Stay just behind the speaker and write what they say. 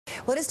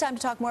Well, it is time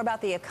to talk more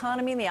about the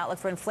economy and the outlook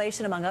for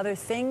inflation, among other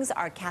things.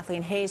 Our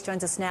Kathleen Hayes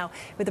joins us now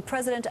with the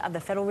president of the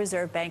Federal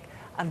Reserve Bank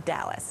of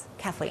Dallas.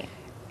 Kathleen.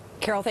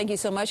 Carol, thank you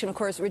so much. And of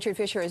course, Richard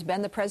Fisher has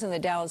been the president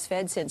of the Dallas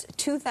Fed since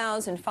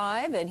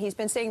 2005, and he's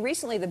been saying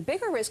recently the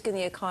bigger risk in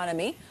the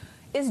economy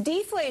is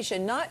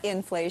deflation, not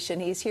inflation.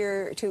 He's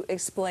here to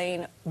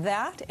explain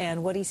that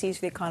and what he sees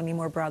for the economy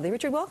more broadly.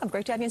 Richard, welcome.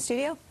 Great to have you in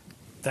studio.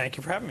 Thank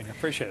you for having me. I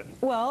appreciate it.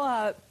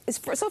 Well,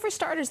 so for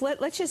starters,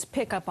 let's just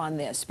pick up on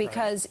this,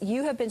 because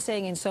you have been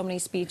saying in so many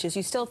speeches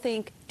you still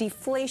think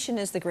deflation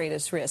is the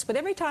greatest risk. But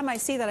every time I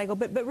see that, I go,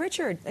 but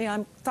Richard,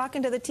 I'm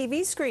talking to the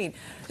TV screen.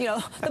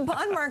 The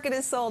bond market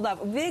is sold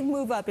up, big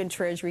move up in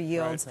Treasury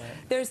yields. Right.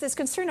 There's this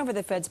concern over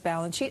the Fed's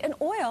balance sheet, and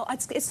oil,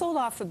 it's sold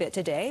off a bit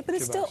today, but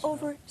it's still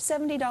over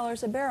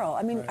 $70 a barrel.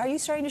 I mean, are you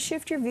starting to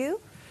shift your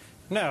view?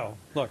 No.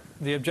 Look,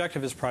 the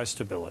objective is price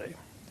stability.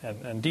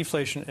 And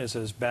deflation is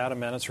as bad a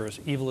menace or as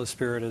evil a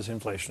spirit as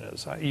inflation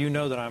is. You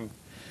know that I'm,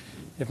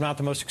 if not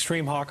the most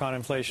extreme hawk on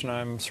inflation,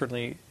 I'm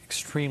certainly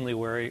extremely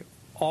wary.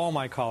 All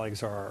my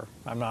colleagues are.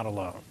 I'm not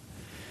alone.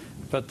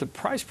 But the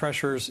price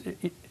pressures,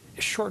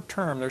 short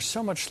term, there's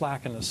so much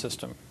slack in the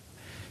system.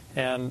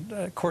 And,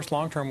 of course,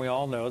 long term, we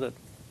all know that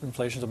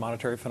inflation is a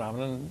monetary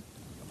phenomenon.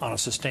 On a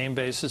sustained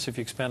basis, if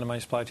you expand the money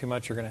supply too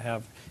much, you're going to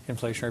have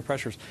inflationary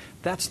pressures.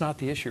 That's not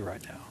the issue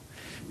right now.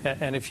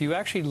 And if you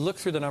actually look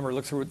through the number,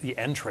 look through the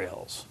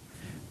entrails,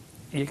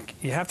 you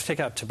have to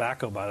take out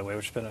tobacco, by the way,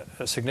 which has been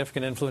a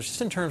significant influence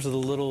just in terms of the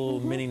little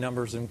mini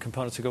numbers and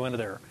components that go into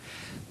there.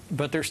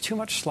 But there's too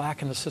much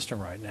slack in the system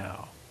right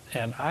now.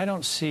 And I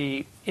don't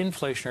see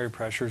inflationary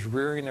pressures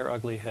rearing their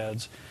ugly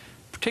heads,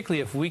 particularly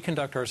if we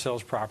conduct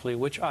ourselves properly,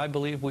 which I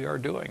believe we are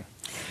doing.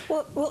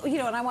 Well,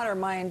 and I want to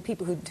remind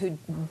people who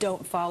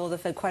don't follow the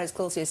Fed quite as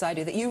closely as I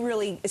do that you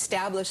really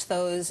established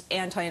those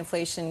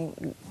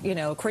anti-inflation,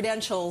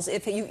 credentials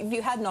if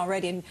you hadn't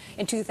already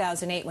in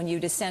 2008 when you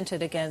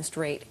dissented against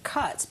rate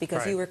cuts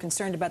because you were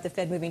concerned about the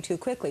Fed moving too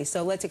quickly.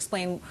 So let's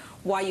explain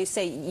why you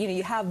say,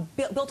 you have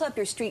built up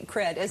your street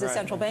cred as a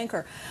central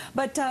banker.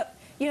 But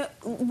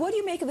what do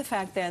you make of the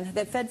fact, then,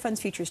 that Fed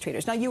funds futures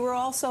traders? Now, you were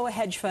also a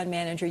hedge fund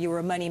manager. You were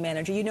a money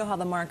manager. You know how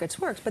the markets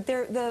work. But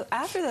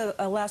after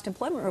the last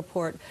employment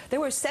report, there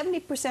were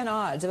 70%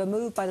 odds of a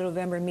move by the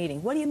November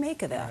meeting. What do you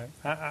make of that?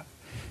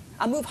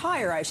 A move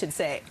higher, I should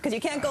say, because you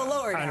can't go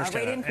lower now.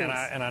 Rate increase.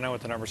 And I know what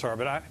the numbers are.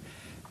 But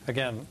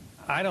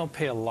I don't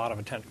pay a lot of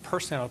attention.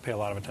 Personally, I don't pay a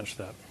lot of attention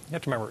to that. You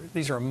have to remember,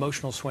 these are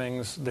emotional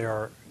swings. They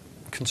are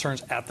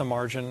concerns at the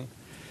margin.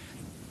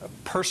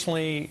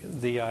 Personally,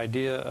 the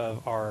idea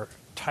of our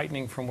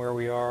tightening from where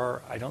we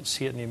are, I don't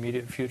see it in the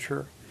immediate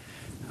future.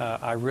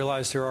 I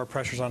realize there are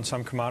pressures on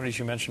some commodities.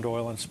 You mentioned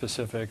oil in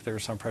specific. There are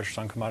some pressures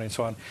on commodities and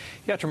so on.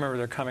 You have to remember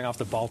they're coming off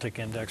the Baltic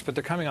Index, but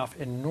they're coming off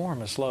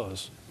enormous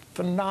lows,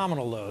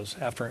 phenomenal lows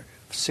after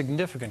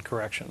significant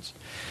corrections.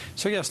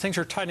 So yes, things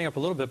are tightening up a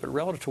little bit, but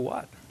relative to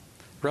what?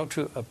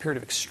 Relative to a period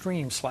of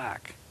extreme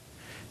slack.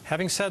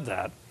 Having said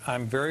that,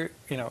 I'm very,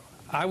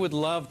 I would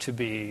love to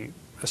be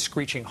a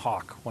screeching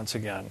hawk once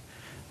again,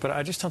 but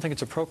I just don't think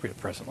it's appropriate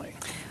presently.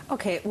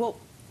 Okay, well,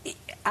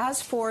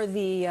 as for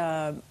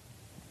the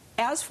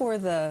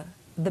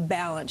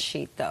balance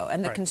sheet, though,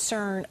 and the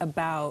concern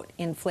about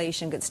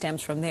inflation that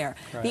stems from there,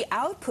 the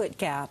output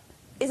gap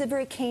is a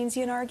very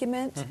Keynesian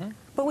argument,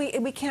 but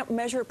we can't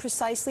measure it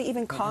precisely.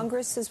 Even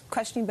Congress is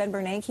questioning Ben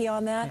Bernanke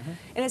on that.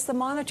 And it's the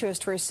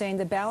monetarists who are saying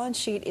the balance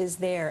sheet is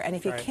there, and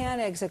if you can't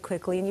exit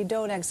quickly and you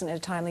don't exit in a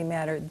timely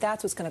manner,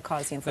 that's what's going to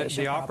cause the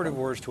inflation problem. The operative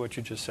words to what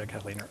you just said,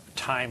 Kathleen, are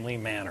timely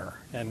manner.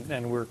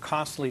 And we're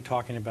constantly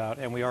talking about,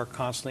 and we are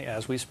constantly,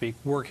 as we speak,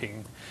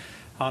 working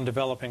on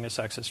developing this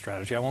exit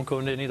strategy. I won't go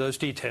into any of those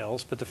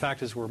details, but the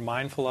fact is we're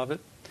mindful of it.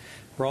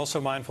 We're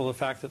also mindful of the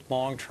fact that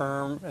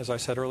long-term, as I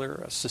said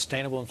earlier,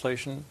 sustainable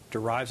inflation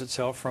derives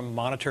itself from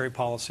monetary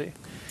policy.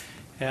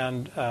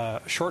 And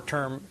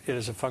short-term, it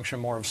is a function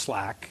more of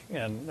slack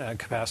and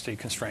capacity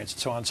constraints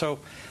and so on. So,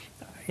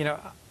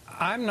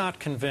 I'm not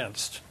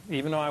convinced,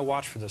 even though I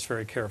watch for this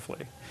very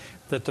carefully,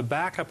 that the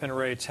backup in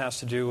rates has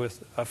to do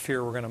with a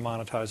fear we're going to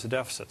monetize the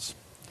deficits.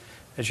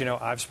 As you know,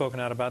 I've spoken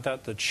out about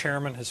that. The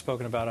chairman has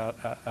spoken out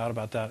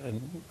about that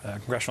in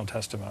congressional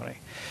testimony.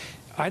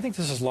 I think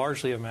this is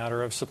largely a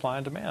matter of supply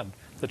and demand.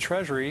 The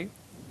Treasury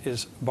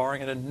is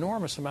borrowing an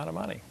enormous amount of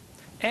money.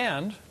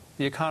 And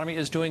the economy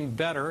is doing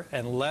better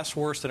and less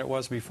worse than it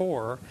was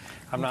before.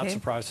 I'm not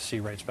surprised to see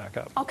rates back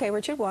up. Okay,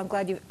 Richard, well, I'm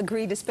glad you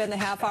agreed to spend the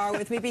half hour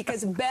with me,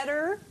 because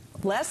better,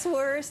 less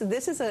worse,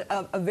 this is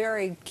a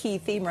very key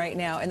theme right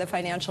now in the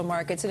financial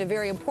markets, and a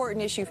very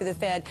important issue for the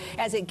Fed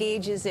as it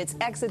gauges its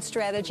exit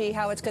strategy,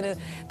 how it's going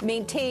to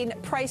maintain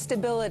price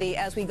stability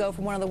as we go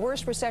from one of the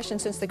worst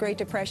recessions since the Great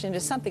Depression to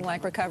something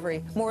like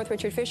recovery. More with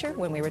Richard Fisher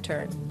when we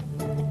return.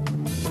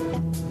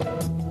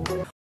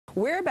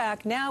 We're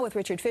back now with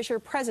Richard Fisher,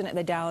 president of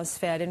the Dallas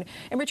Fed. And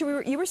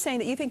Richard, you were saying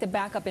that you think the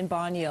backup in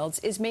bond yields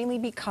is mainly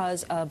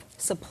because of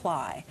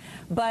supply.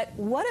 But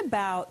what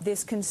about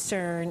this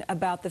concern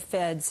about the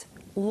Fed's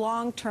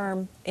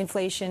long-term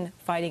inflation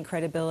fighting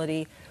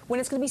credibility when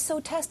it's going to be so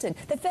tested.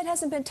 The Fed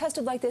hasn't been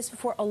tested like this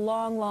for a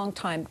long, long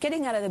time.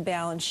 Getting out of the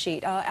balance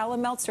sheet.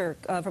 Alan Meltzer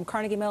from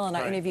Carnegie Mellon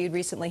I interviewed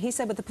recently. He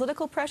said with the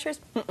political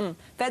pressures,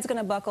 Fed's going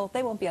to buckle.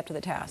 They won't be up to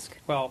the task.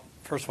 Well,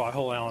 first of all, I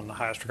hold Alan in the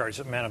highest regard. He's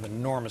a man of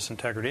enormous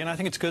integrity, and I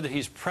think it's good that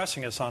he's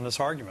pressing us on this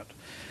argument.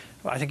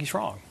 I think he's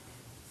wrong,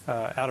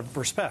 out of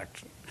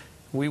respect.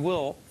 We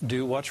will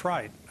do what's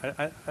right.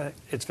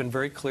 It's been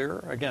very clear.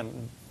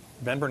 Again,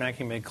 Ben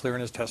Bernanke made clear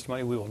in his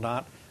testimony we will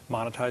not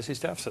monetize these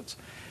deficits.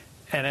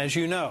 And as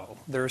you know,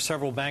 there are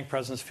several bank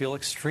presidents who feel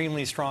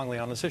extremely strongly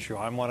on this issue.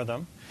 I'm one of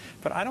them.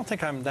 But I don't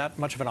think I'm that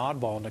much of an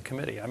oddball in the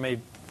committee. I may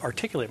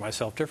articulate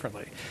myself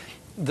differently.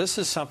 This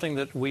is something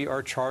that we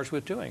are charged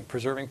with doing,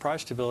 preserving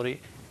price stability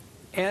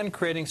and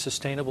creating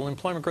sustainable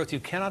employment growth. You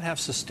cannot have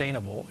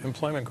sustainable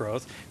employment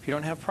growth if you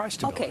don't have price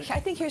stability. Okay, I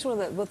think here's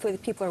what the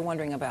people are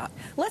wondering about.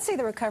 Let's say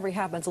the recovery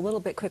happens a little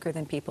bit quicker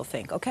than people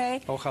think,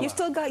 okay? Ojalá. You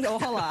still got,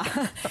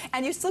 ojalá.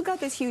 And you still got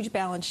this huge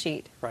balance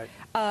sheet. Right.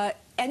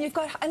 And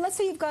let's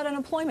say you've got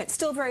unemployment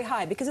still very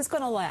high because it's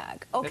going to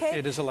lag. Okay,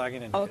 it is a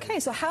lagging indicator. Okay,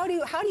 so how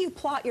do you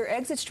plot your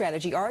exit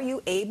strategy? Are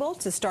you able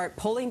to start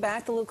pulling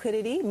back the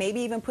liquidity,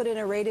 maybe even put in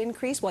a rate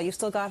increase while you've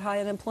still got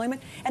high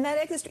unemployment? And that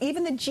exit,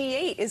 even the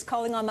G8 is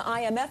calling on the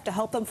IMF to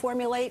help them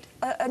formulate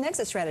an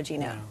exit strategy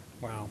now.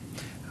 Yeah, wow.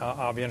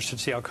 I'll be interested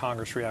to see how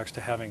Congress reacts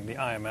to having the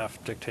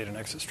IMF dictate an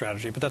exit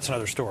strategy, but that's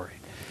another story.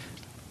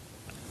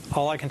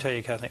 All I can tell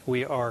you, Kathleen,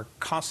 we are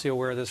constantly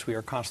aware of this. We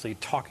are constantly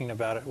talking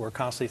about it. We're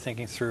constantly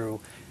thinking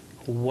through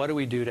what do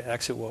we do to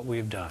exit what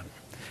we've done.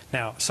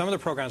 Now, some of the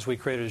programs we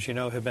created, as you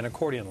know, have been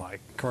accordion-like.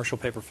 Commercial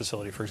paper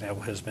facility, for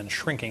example, has been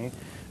shrinking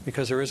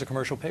because there is a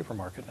commercial paper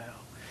market now.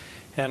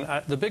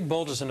 And the big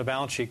bulges in the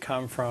balance sheet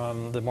come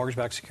from the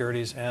mortgage-backed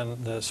securities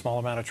and the small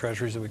amount of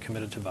treasuries that we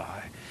committed to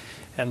buy.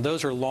 And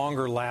those are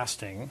longer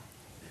lasting.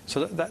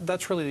 So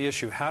that's really the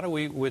issue. How do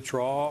we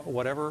withdraw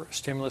whatever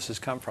stimulus has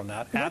come from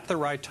that at the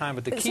right time?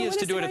 But the key is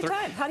to do it at the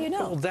right time. How do you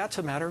know? Well, that's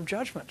a matter of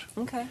judgment.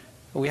 Okay.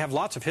 We have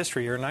lots of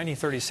history here. In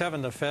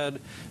 1937, the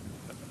Fed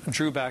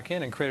drew back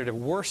in and created a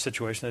worse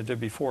situation than it did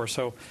before.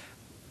 So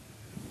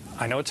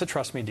I know it's a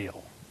trust me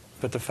deal,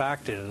 but the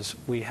fact is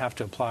we have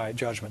to apply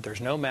judgment. There's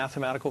no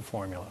mathematical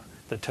formula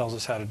that tells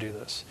us how to do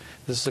this.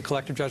 This is a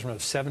collective judgment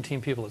of 17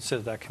 people that sit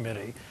at that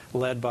committee,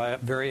 led by a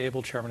very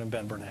able chairman,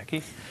 Ben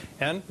Bernanke.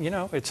 And, you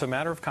know, it's a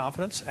matter of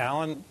confidence.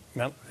 Alan,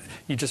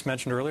 you just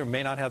mentioned earlier,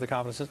 may not have the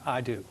confidence.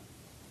 I do.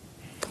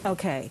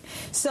 Okay.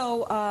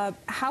 So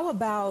how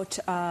about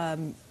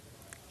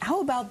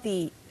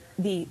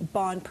the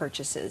bond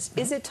purchases?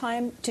 Is it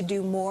time to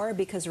do more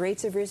because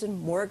rates have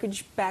risen,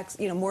 mortgage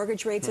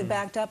rates have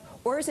backed up,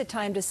 or is it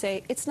time to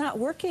say it's not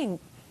working,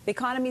 the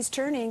economy's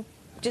turning,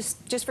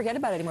 just forget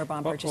about any more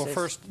bond purchases? Well,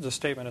 first, the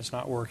statement is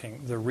not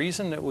working. The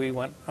reason that we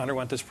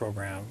underwent this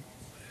program,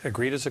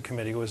 agreed as a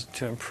committee, was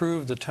to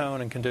improve the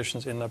tone and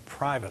conditions in the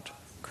private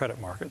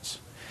credit markets.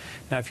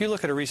 Now, if you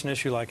look at a recent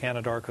issue like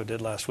Anadarko did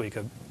last week,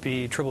 a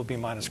BBB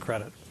minus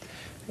credit,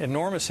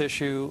 enormous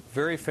issue,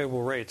 very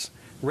favorable rates.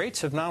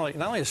 Rates have not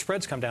only have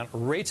spreads come down,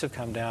 rates have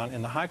come down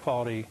in the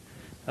high-quality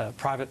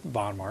private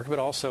bond market, but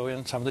also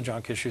in some of the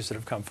junk issues that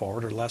have come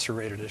forward or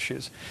lesser-rated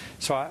issues.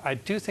 So I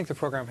do think the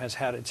program has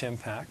had its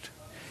impact.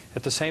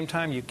 At the same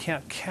time, you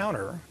can't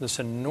counter this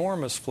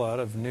enormous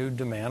flood of new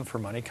demand for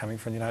money coming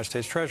from the United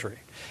States Treasury.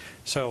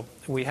 So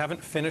we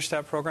haven't finished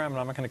that program, and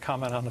I'm not going to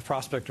comment on the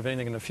prospect of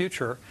anything in the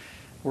future.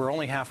 We're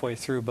only halfway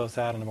through both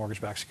that and the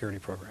mortgage-backed security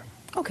program.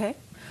 Okay.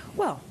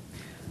 Well,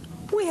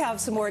 we have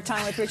some more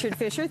time with Richard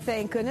Fisher,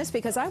 thank goodness,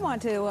 because I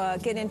want to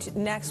get into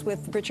next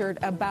with Richard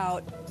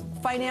about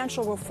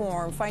financial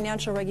reform,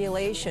 financial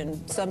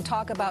regulation, some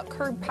talk about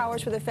curb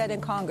powers for the Fed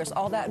and Congress,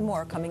 all that and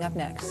more coming up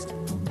next.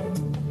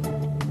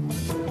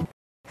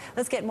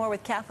 Let's get more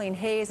with Kathleen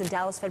Hayes and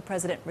Dallas Fed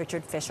President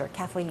Richard Fisher.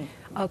 Kathleen.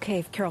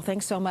 Okay, Carol,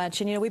 thanks so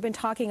much. And, you know, we've been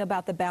talking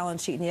about the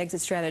balance sheet and the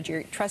exit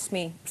strategy. Trust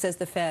me, says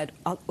the Fed.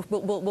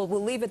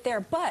 We'll leave it there.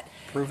 But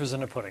proof is in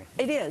the pudding.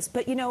 It is.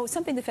 But, you know,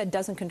 something the Fed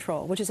doesn't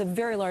control, which is a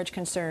very large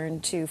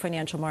concern to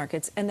financial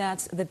markets, and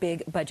that's the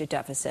big budget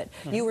deficit.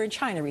 You were in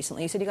China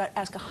recently. You said you got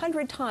asked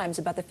 100 times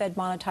about the Fed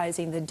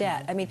monetizing the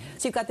debt. I mean,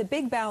 so you've got the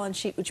big balance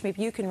sheet, which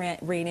maybe you can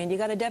rein in. You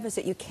got a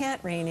deficit you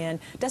can't rein in.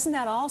 Doesn't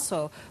that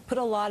also put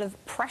a lot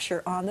of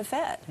pressure on the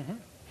Fed?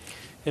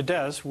 It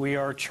does. We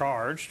are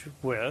charged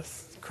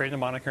with creating the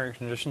monetary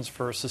conditions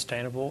for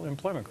sustainable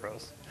employment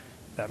growth.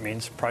 That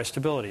means price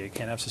stability. You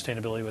can't have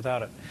sustainability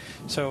without it.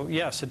 So,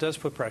 yes, it does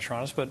put pressure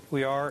on us, but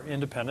we are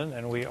independent,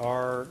 and we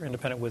are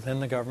independent within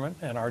the government,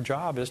 and our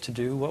job is to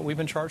do what we've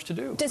been charged to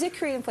do. Does it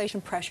create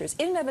inflation pressures?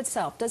 In and of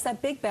itself, does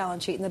that big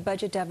balance sheet and the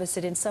budget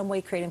deficit in some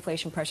way create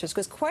inflation pressures?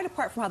 Because quite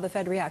apart from how the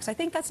Fed reacts, I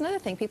think that's another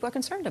thing people are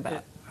concerned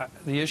about.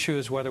 The issue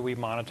is whether we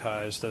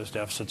monetize those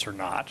deficits or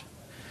not.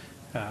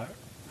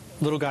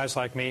 Little guys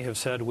like me have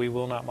said we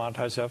will not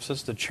monetize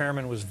deficits. The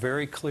chairman was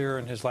very clear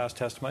in his last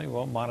testimony, we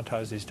won't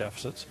monetize these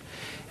deficits.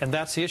 And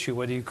that's the issue,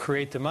 whether you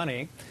create the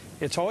money.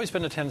 It's always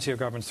been the tendency of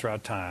governments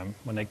throughout time,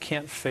 when they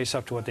can't face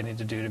up to what they need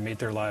to do to meet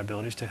their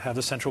liabilities, to have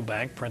the central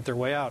bank print their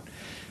way out.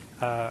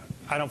 I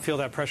don't feel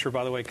that pressure,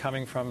 by the way,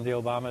 coming from the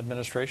Obama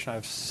administration.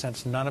 I've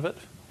sensed none of it.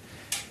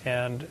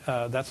 And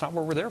that's not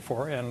what we're there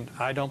for, and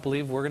I don't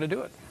believe we're going to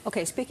do it.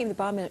 Okay, speaking of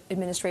the Obama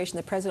administration,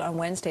 the president on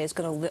Wednesday is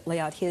going to lay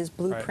out his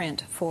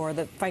blueprint for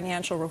the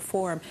financial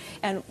reform.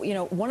 And, you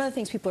know, one of the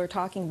things people are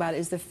talking about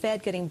is the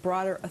Fed getting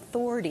broader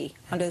authority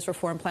under this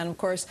reform plan, of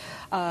course,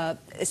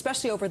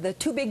 especially over the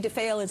too big to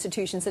fail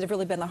institutions that have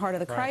really been the heart of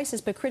the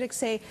crisis. But critics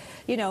say,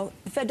 you know,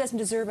 the Fed doesn't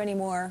deserve any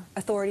more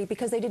authority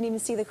because they didn't even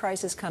see the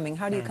crisis coming.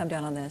 How do you come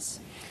down on this?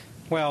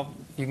 Well,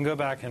 you can go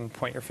back and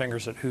point your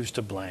fingers at who's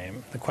to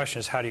blame. The question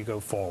is, how do you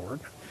go forward?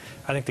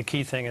 I think the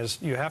key thing is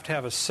you have to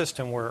have a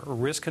system where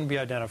risk can be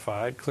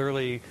identified.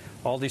 Clearly,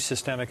 all these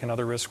systemic and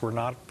other risks were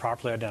not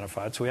properly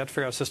identified, so we have to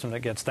figure out a system that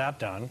gets that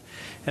done.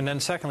 And then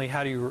secondly,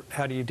 how do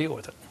you deal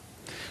with it?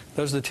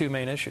 Those are the two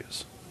main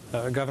issues.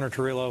 Governor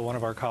Torrillo, one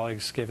of our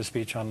colleagues, gave a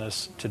speech on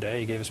this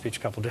today. He gave a speech a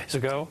couple of days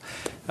ago.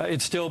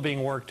 It's still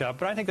being worked up,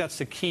 but I think that's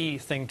the key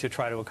thing to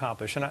try to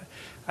accomplish. And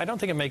I don't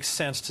think it makes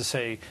sense to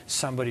say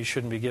somebody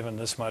shouldn't be given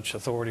this much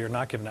authority or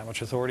not given that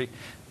much authority.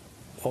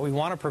 What we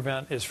want to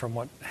prevent is from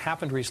what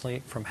happened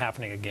recently from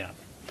happening again.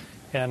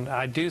 And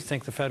I do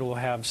think the Fed will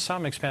have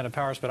some expanded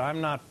powers, but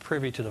I'm not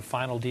privy to the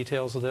final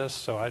details of this,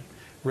 so I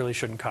really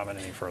shouldn't comment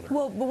any further.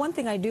 Well, but one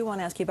thing I do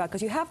want to ask you about,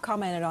 because you have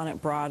commented on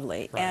it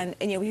broadly, right. and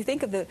you know, when you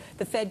think of the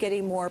Fed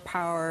getting more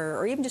power,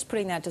 or even just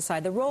putting that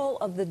aside, the role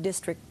of the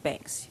district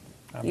banks.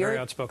 I'm very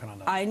outspoken on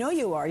that. I know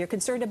you are. You're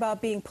concerned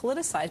about being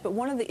politicized, but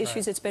one of the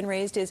issues that's been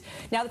raised is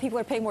now that people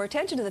are paying more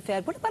attention to the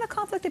Fed, what about a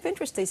conflict of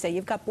interest, they say?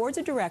 You've got boards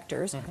of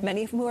directors,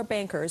 many of whom are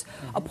bankers,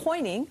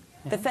 appointing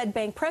the Fed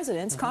bank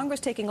presidents, Congress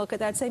taking a look at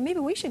that and saying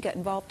maybe we should get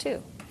involved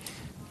too.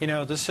 You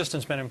know, this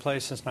system's been in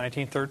place since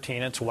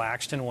 1913. It's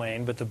waxed and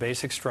waned, but the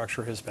basic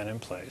structure has been in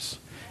place.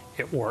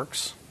 It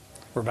works.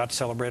 We're about to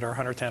celebrate our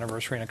 100th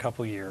anniversary in a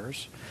couple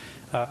years.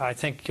 I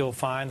think you'll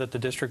find that the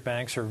district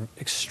banks are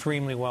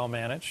extremely well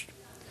managed.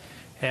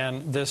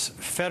 And this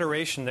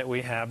federation that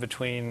we have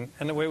between,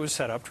 and the way it was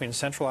set up, between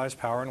centralized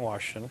power in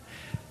Washington,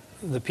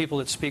 the people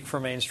that speak for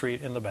Main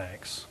Street and the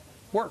banks,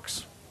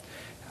 works.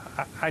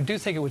 I do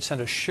think it would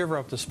send a shiver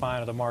up the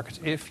spine of the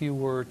markets if you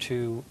were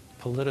to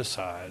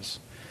politicize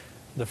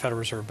the Federal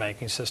Reserve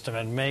banking system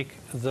and make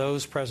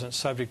those presidents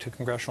subject to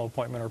congressional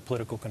appointment or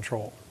political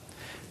control.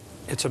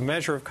 It's a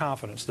measure of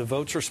confidence. The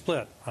votes are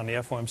split on the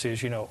FOMC,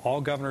 as you know.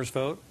 All governors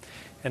vote,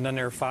 and then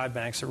there are 5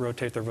 banks that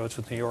rotate their votes,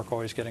 with New York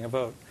always getting a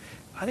vote.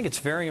 I think it's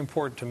very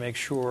important to make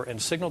sure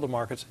and signal to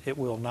markets it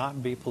will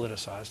not be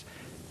politicized.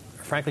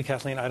 Frankly,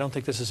 Kathleen, I don't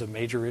think this is a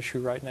major issue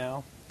right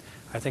now.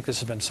 I think this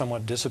has been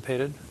somewhat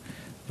dissipated.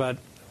 But,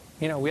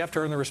 you know, we have to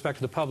earn the respect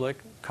of the public.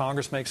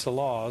 Congress makes the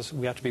laws.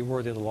 We have to be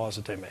worthy of the laws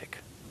that they make.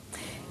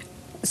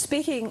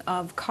 Speaking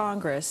of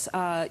Congress,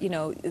 you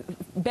know,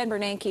 Ben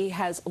Bernanke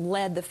has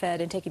led the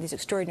Fed in taking these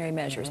extraordinary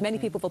measures. Many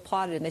people have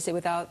applauded, and they say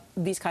without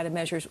these kind of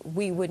measures,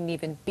 we wouldn't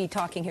even be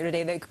talking here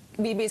today.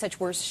 They'd be in such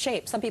worse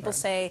shape. Some people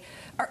say,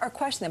 or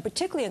question them,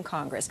 particularly in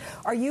Congress.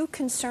 Are you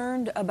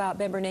concerned about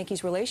Ben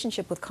Bernanke's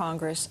relationship with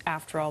Congress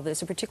after all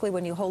this, and particularly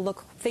when you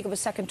think of a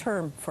second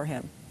term for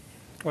him?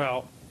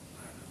 Well,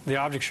 the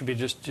object should be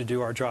just to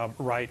do our job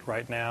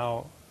right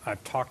now.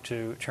 I've talked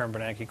to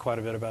Chairman Bernanke quite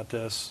a bit about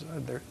this.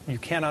 You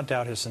cannot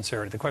doubt his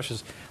sincerity. The question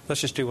is,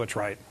 let's just do what's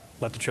right.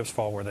 Let the chips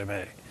fall where they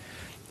may.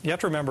 You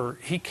have to remember,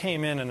 he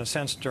came in a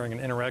sense, during an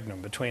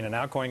interregnum between an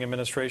outgoing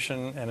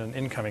administration and an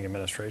incoming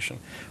administration.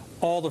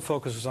 All the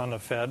focus was on the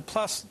Fed,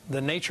 plus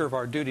the nature of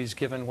our duties,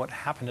 given what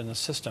happened in the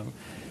system.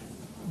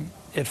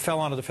 It fell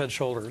onto the Fed's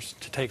shoulders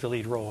to take the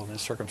lead role in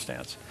this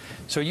circumstance.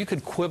 So you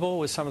could quibble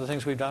with some of the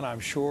things we've done, I'm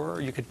sure.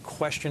 You could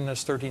question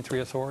this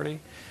 13.3 authority.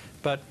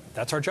 But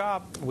that's our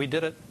job. We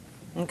did it.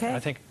 Okay. I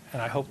think, and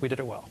I hope we did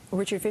it well.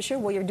 Richard Fisher,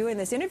 well, you're doing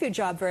this interview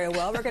job very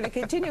well. We're going to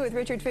continue with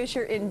Richard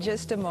Fisher in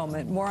just a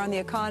moment. More on the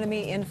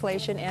economy,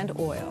 inflation, and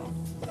oil.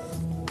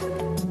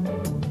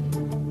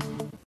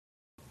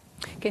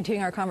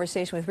 Continuing our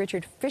conversation with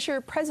Richard Fisher,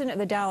 president of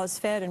the Dallas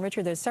Fed. And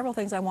Richard, there's several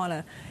things I want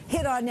to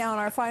hit on now in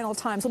our final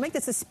time. So we'll make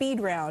this a speed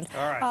round.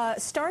 All right.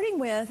 Starting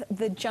with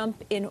the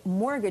jump in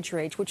mortgage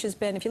rates, which has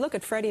been, if you look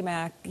at Freddie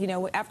Mac, you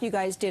know, after you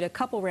guys did a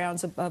couple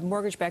rounds of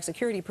mortgage-backed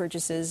security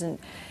purchases and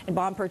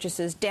bond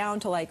purchases down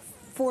to like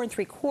 4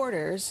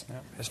 3/4,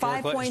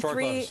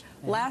 5.3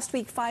 last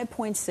week,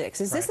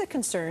 5.6. Is this a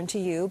concern to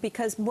you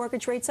because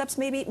mortgage rates ups,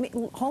 maybe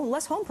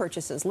less home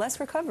purchases, less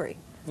recovery?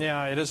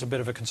 Yeah, it is a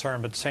bit of a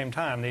concern, but at the same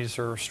time, these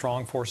are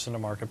strong forces in the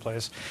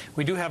marketplace.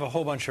 We do have a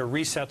whole bunch of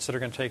resets that are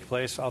going to take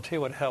place. I'll tell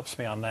you what helps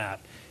me on that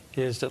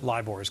is that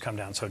LIBOR has come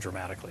down so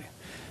dramatically.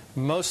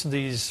 Most of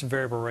these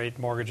variable rate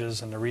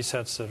mortgages and the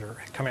resets that are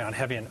coming on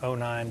heavy in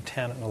 09,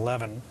 10, and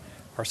 11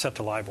 are set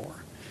to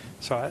LIBOR.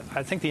 So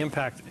I think the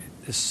impact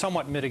is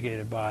somewhat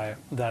mitigated by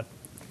that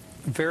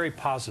very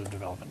positive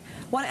development.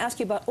 I want to ask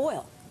you about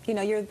oil. You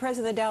know, you're the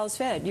president of the Dallas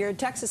Fed. You're a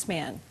Texas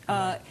man.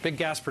 Big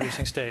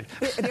gas-producing state.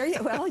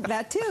 Well,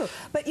 that too.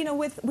 But, you know,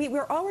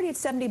 we're already at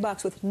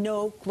 $70 with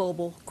no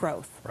global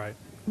growth. Right.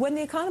 When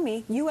the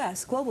economy,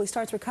 U.S., globally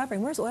starts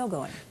recovering, where's oil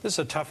going? This is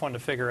a tough one to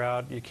figure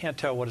out. You can't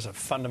tell what is a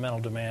fundamental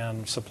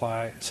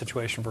demand-supply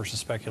situation versus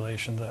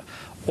speculation. The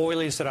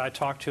oilies that I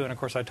talk to, and of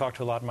course I talk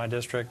to a lot in my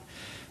district,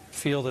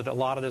 feel that a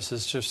lot of this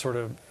is just sort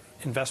of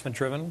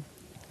investment-driven.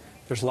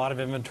 There's a lot of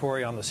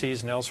inventory on the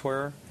seas and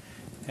elsewhere.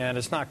 And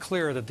it's not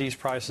clear that these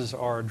prices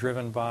are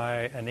driven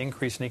by an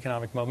increase in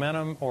economic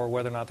momentum or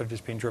whether or not they're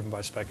just being driven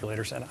by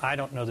speculators. And I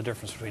don't know the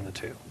difference between the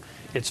two.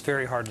 It's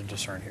very hard to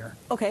discern here.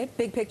 Okay,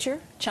 big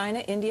picture. China,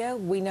 India,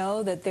 we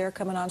know that they're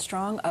coming on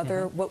strong.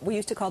 Other, what we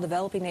used to call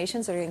developing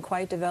nations that are getting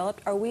quite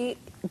developed. Are we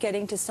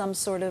getting to some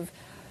sort of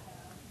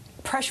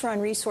pressure on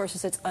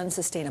resources that's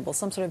unsustainable,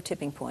 some sort of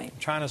tipping point?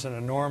 China's an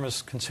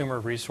enormous consumer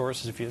of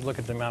resources. If you look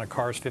at the amount of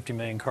cars, 50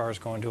 million cars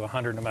going to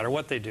 100, no matter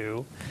what they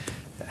do,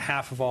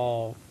 half of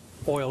all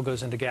oil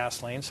goes into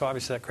gasoline, so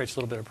obviously that creates a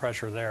little bit of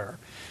pressure there.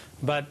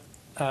 But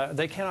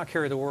they cannot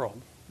carry the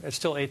world. It's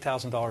still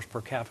 $8,000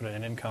 per capita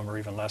in income or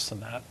even less than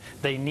that.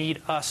 They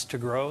need us to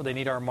grow. They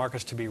need our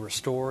markets to be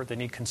restored. They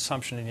need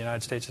consumption in the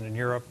United States and in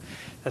Europe.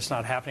 That's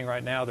not happening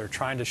right now. They're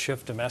trying to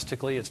shift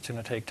domestically. It's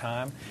going to take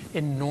time.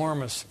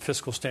 Enormous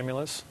fiscal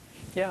stimulus.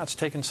 Yeah, it's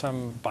taken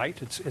some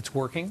bite. It's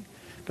working.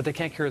 But they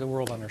can't carry the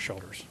world on their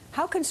shoulders.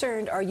 How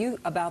concerned are you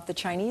about the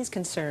Chinese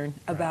concern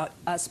about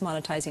us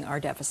monetizing our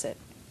deficit?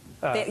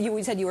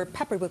 You said you were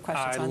peppered with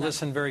questions on that. I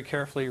listened very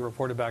carefully,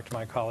 reported back to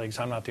my colleagues.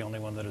 I'm not the only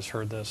one that has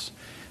heard this.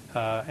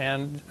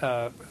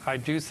 I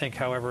do think,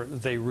 however,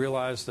 they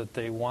realize that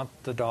they want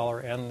the dollar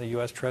and the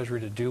U.S.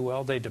 Treasury to do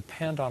well. They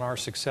depend on our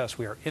success.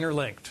 We are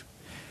interlinked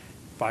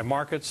by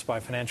markets, by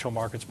financial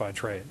markets, by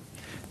trade.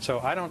 So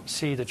I don't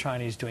see the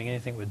Chinese doing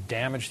anything that would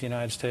damage the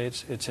United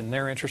States. It's in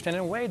their interest, and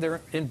in a way,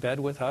 they're in bed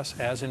with us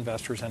as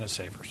investors and as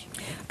savers.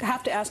 I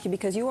have to ask you,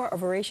 because you are a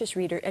voracious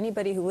reader,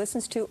 anybody who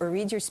listens to or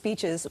reads your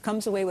speeches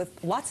comes away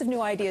with lots of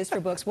new ideas for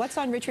books. What's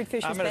on Richard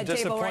Fisher's bed table right now? I'm going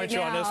to disappoint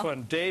you on this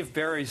one. Dave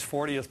Barry's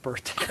 40th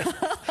birthday.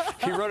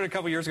 He wrote it a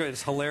couple years ago.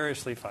 It's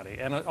hilariously funny.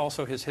 And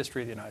also his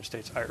History of the United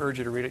States. I urge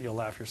you to read it. You'll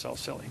laugh yourself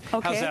silly.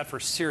 Okay. How's that for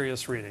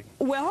serious reading?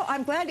 Well,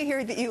 I'm glad to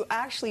hear that you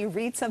actually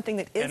read something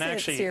that isn't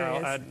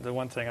serious. The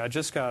one thing, I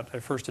just got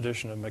a first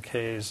edition of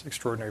McKay's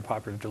Extraordinary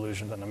Popular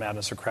Delusion and the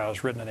Madness of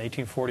Crowds, written in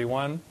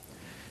 1841.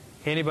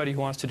 Anybody who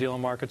wants to deal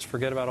in markets,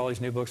 forget about all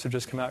these new books that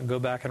just come out and go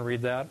back and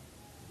read that.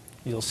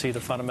 You'll see the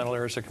fundamental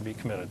errors that can be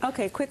committed.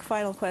 Okay, quick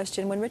final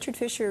question. When Richard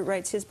Fisher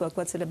writes his book,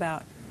 what's it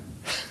about?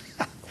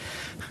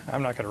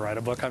 I'm not going to write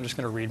a book. I'm just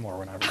going to read more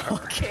when I retire.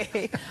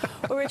 Okay.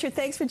 Well, Richard,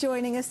 thanks for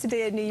joining us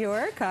today in New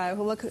York.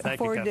 We'll look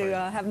forward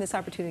to having this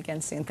opportunity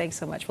again soon. Thanks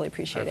so much. Really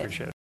appreciate it. I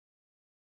appreciate it.